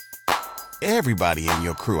Everybody in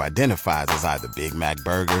your crew identifies as either Big Mac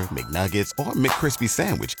Burger, McNuggets, or McCrispy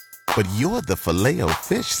Sandwich. But you're the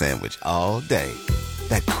Filet-O-Fish Sandwich all day.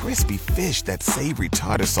 That crispy fish, that savory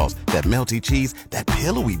tartar sauce, that melty cheese, that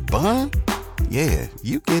pillowy bun. Yeah,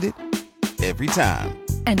 you get it. Every time.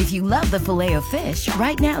 And if you love the Filet-O-Fish,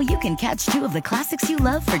 right now you can catch two of the classics you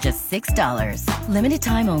love for just $6. Limited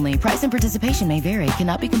time only. Price and participation may vary.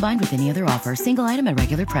 Cannot be combined with any other offer. Single item at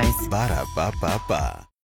regular price. Ba-da-ba-ba-ba.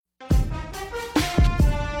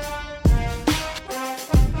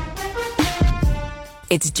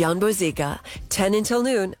 It's John Bozica, 10 until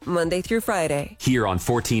noon, Monday through Friday. Here on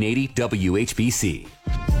 1480 WHBC.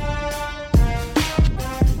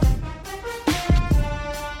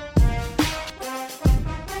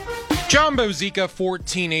 John Bozica,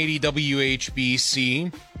 1480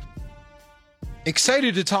 WHBC.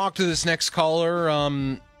 Excited to talk to this next caller,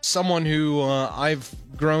 someone who I've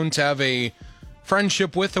grown to have a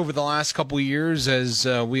friendship with over the last couple of years, as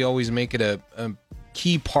we always make it a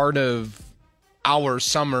key part of our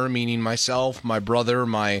summer, meaning myself, my brother,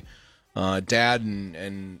 my dad,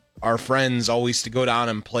 and our friends always to go down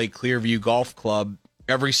and play Clearview Golf Club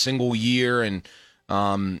every single year. And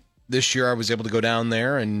this year I was able to go down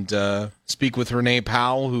there and speak with Renee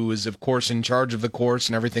Powell, who is, of course, in charge of the course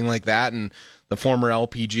and everything like that, and the former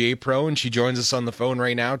LPGA pro. And she joins us on the phone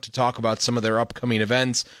right now to talk about some of their upcoming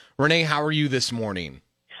events. Renee, how are you this morning?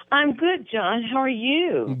 I'm good, John. How are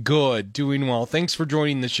you? Good. Doing well. Thanks for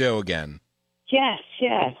joining the show again.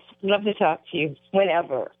 Yes. Love to talk to you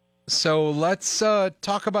whenever. So let's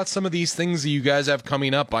talk about some of these things that you guys have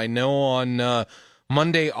coming up. I know on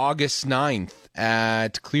Monday, August 9th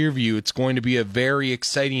at Clearview, it's going to be a very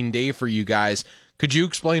exciting day for you guys. Could you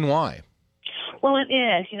explain why? Well, it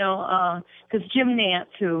is, because Jim Nance,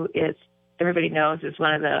 who is, everybody knows, is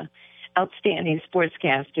one of the outstanding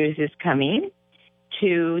sportscasters, is coming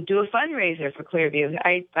to do a fundraiser for Clearview.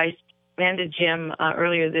 I ran to Jim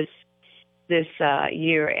earlier this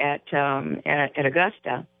year at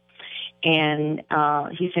Augusta, and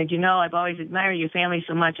he said, I've always admired your family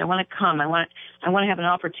so much. I want to come. I want to have an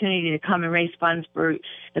opportunity to come and raise funds for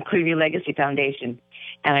the Clearview Legacy Foundation.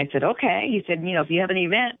 And I said, okay. He said, if you have an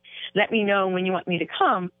event, let me know when you want me to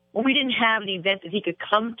come. Well, we didn't have an event that he could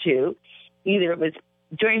come to. Either it was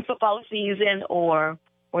during football season or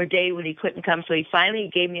a day when he couldn't come. So he finally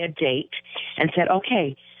gave me a date and said,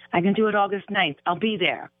 okay, I can do it August 9th. I'll be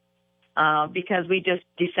there. Because we just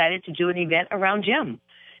decided to do an event around Jim.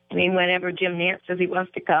 I mean, whenever Jim Nance says he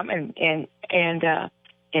wants to come and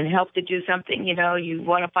help to do something, you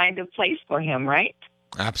want to find a place for him, right?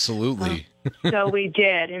 Absolutely. So we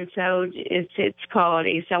did, and so it's called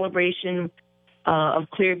a celebration of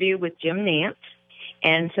Clearview with Jim Nance.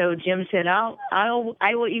 And so Jim said, I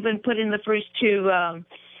will even put in the first two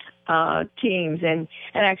teams, and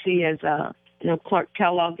actually has Clark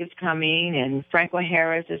Kellogg is coming, and Franco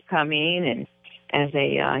Harris is coming, and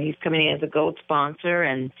he's coming in as a gold sponsor,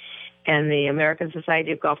 and the American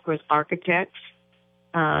Society of Golf Course Architects,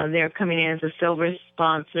 they're coming in as a silver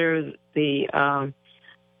sponsor. The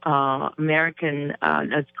American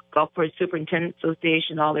Golf Course Superintendent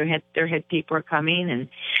Association, all their head people are coming, and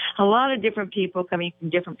a lot of different people coming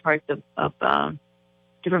from different parts of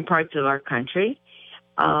our country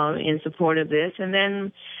in support of this, and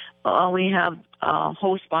then. We have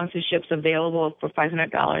host sponsorships available for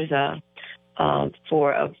 $500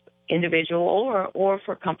 for individual or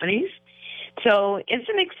for companies. So it's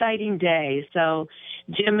an exciting day. So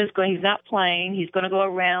Jim he's not playing. He's going to go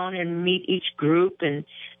around and meet each group and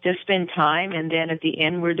just spend time. And then at the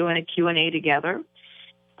end, we're doing a Q&A together.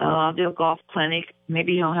 I'll do a golf clinic.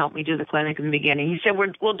 Maybe he'll help me do the clinic in the beginning. He said,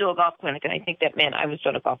 we'll do a golf clinic. And I think that meant I was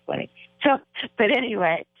doing a golf clinic. So, but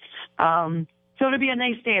anyway, so it'll be a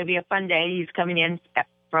nice day. It'll be a fun day. He's coming in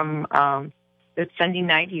from the Sunday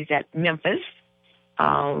night. He's at Memphis,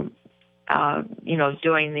 doing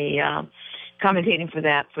the commentating for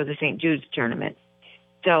the St. Jude's tournament.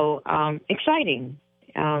 So exciting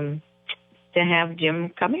to have Jim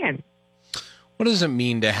come in. What does it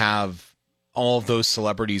mean to have all of those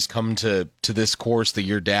celebrities come to this course that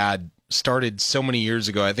your dad started so many years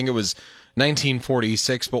ago? I think it was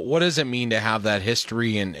 1946. But what does it mean to have that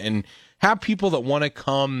history and have people that want to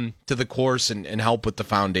come to the course and help with the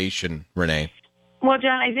foundation, Renee? Well,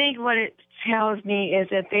 John, I think what it tells me is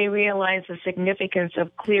that they realize the significance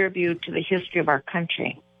of Clearview to the history of our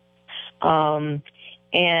country. They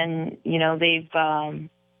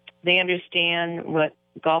understand what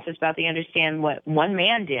golf is about. They understand what one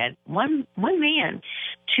man did, one man,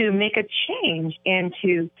 to make a change and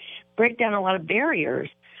to break down a lot of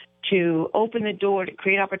barriers to open the door to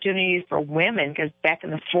create opportunities for women, because back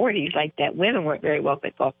in the 40s, like that, women weren't very welcome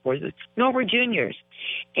at golf courses, nor were juniors.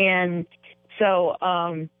 And so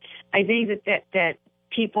I think that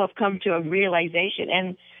people have come to a realization,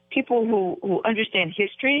 and people who understand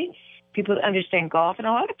history, people that understand golf, and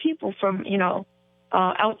a lot of people from,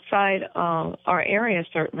 outside our area,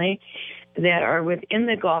 certainly, that are within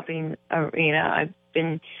the golfing arena. I've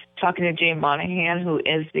been talking to Jay Monahan, who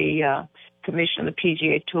is the commissioner of the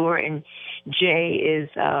PGA Tour, and Jay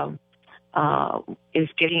is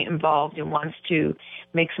getting involved and wants to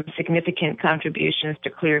make some significant contributions to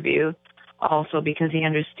Clearview, also because he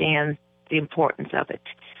understands the importance of it.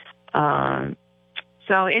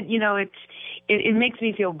 So it makes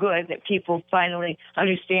me feel good that people finally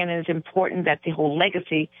understand it's important that the whole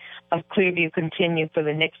legacy of Clearview continue for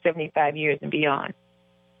the next 75 years and beyond.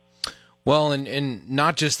 Well, and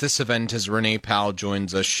not just this event, as Renee Powell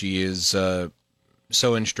joins us, she is so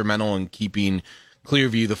instrumental in keeping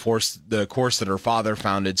Clearview, the course that her father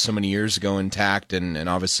founded so many years ago, intact, and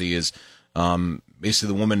obviously is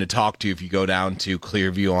basically the woman to talk to if you go down to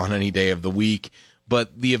Clearview on any day of the week.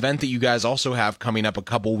 But the event that you guys also have coming up a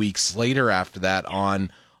couple weeks later after that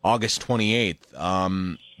on August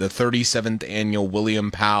 28th, the 37th annual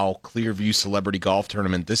William Powell Clearview Celebrity Golf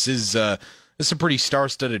Tournament. This is a pretty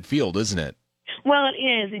star-studded field, isn't it? Well, it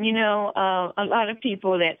is. And, a lot of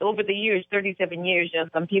people that over the years, 37 years,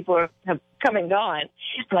 some people have come and gone,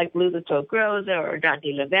 like Lou Groza or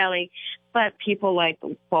Dante LaValle. But people like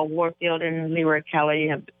Paul Warfield and Leroy Kelly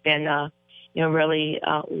have been, really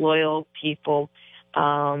loyal people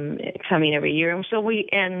coming every year. And so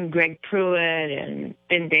and Greg Pruitt and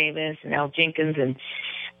Ben Davis and Al Jenkins and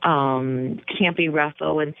Campy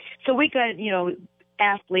Russell. And so we got,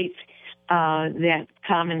 athletes that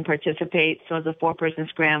come and participate. So it's a 4-person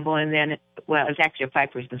scramble, and then, it's actually a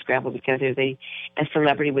 5-person scramble because there's a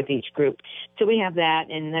celebrity with each group. So we have that,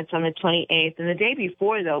 and that's on the 28th. And the day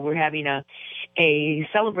before, though, we're having a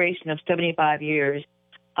celebration of 75 years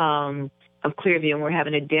of Clearview, and we're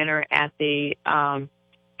having a dinner at the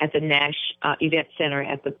Nash Event Center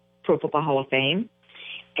at the Pro Football Hall of Fame.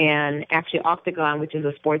 And actually, Octagon, which is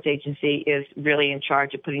a sports agency, is really in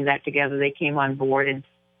charge of putting that together. They came on board and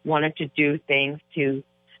wanted to do things to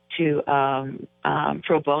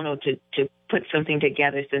pro bono to put something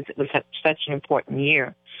together, since it was such an important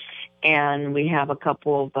year. And we have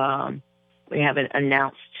we haven't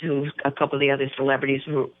announced who a couple of the other celebrities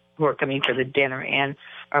who are coming for the dinner and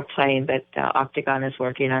are playing, but Octagon is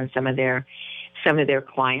working on some of their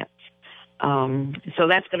clients. So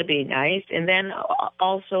that's going to be nice. And then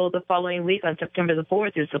also the following week on September the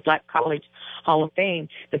 4th is the Black College Hall of Fame.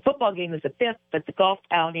 The football game is the 5th, but the golf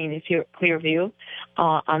outing is here at Clearview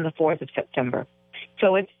on the 4th of September.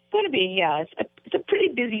 So it's going to be, it's a pretty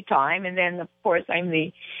busy time. And then, of course, I'm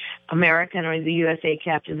the American or the USA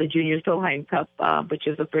captain of the Junior Solheim Cup, which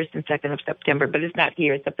is the 1st and 2nd of September, but it's not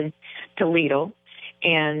here. It's up in Toledo.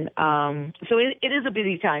 And so it is a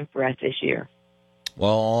busy time for us this year. Well,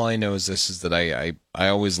 all I know is that I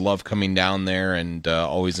always love coming down there and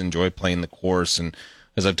always enjoy playing the course. And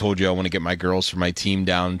as I've told you, I want to get my girls from my team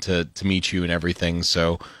down to meet you and everything.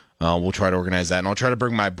 So we'll try to organize that. And I'll try to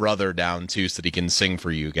bring my brother down, too, so that he can sing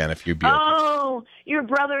for you again if you'd be okay. Oh, your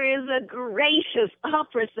brother is a gracious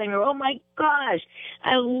opera singer. Oh, my gosh.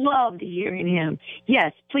 I loved hearing him.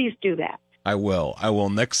 Yes, please do that. I will.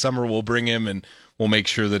 Next summer we'll bring him and we'll make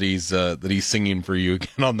sure that he's singing for you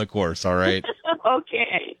again on the course, all right?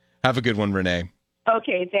 Okay. Have a good one, Renee.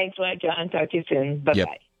 Okay, thanks a lot, John. Talk to you soon. Bye-bye. Yep,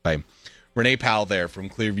 bye. Renee Powell there from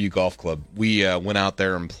Clearview Golf Club. We went out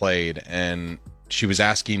there and played, and she was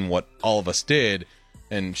asking what all of us did,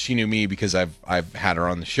 and she knew me because I've had her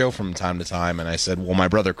on the show from time to time, and I said, well, my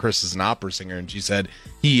brother Chris is an opera singer, and she said,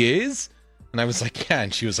 he is? And I was like, yeah,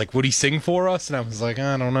 and she was like, would he sing for us? And I was like,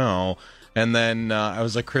 I don't know. And then I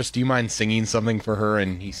was like, Chris, do you mind singing something for her?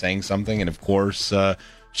 And he sang something, and of course,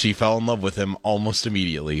 she fell in love with him almost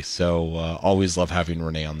immediately. So always love having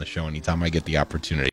Renee on the show anytime I get the opportunity.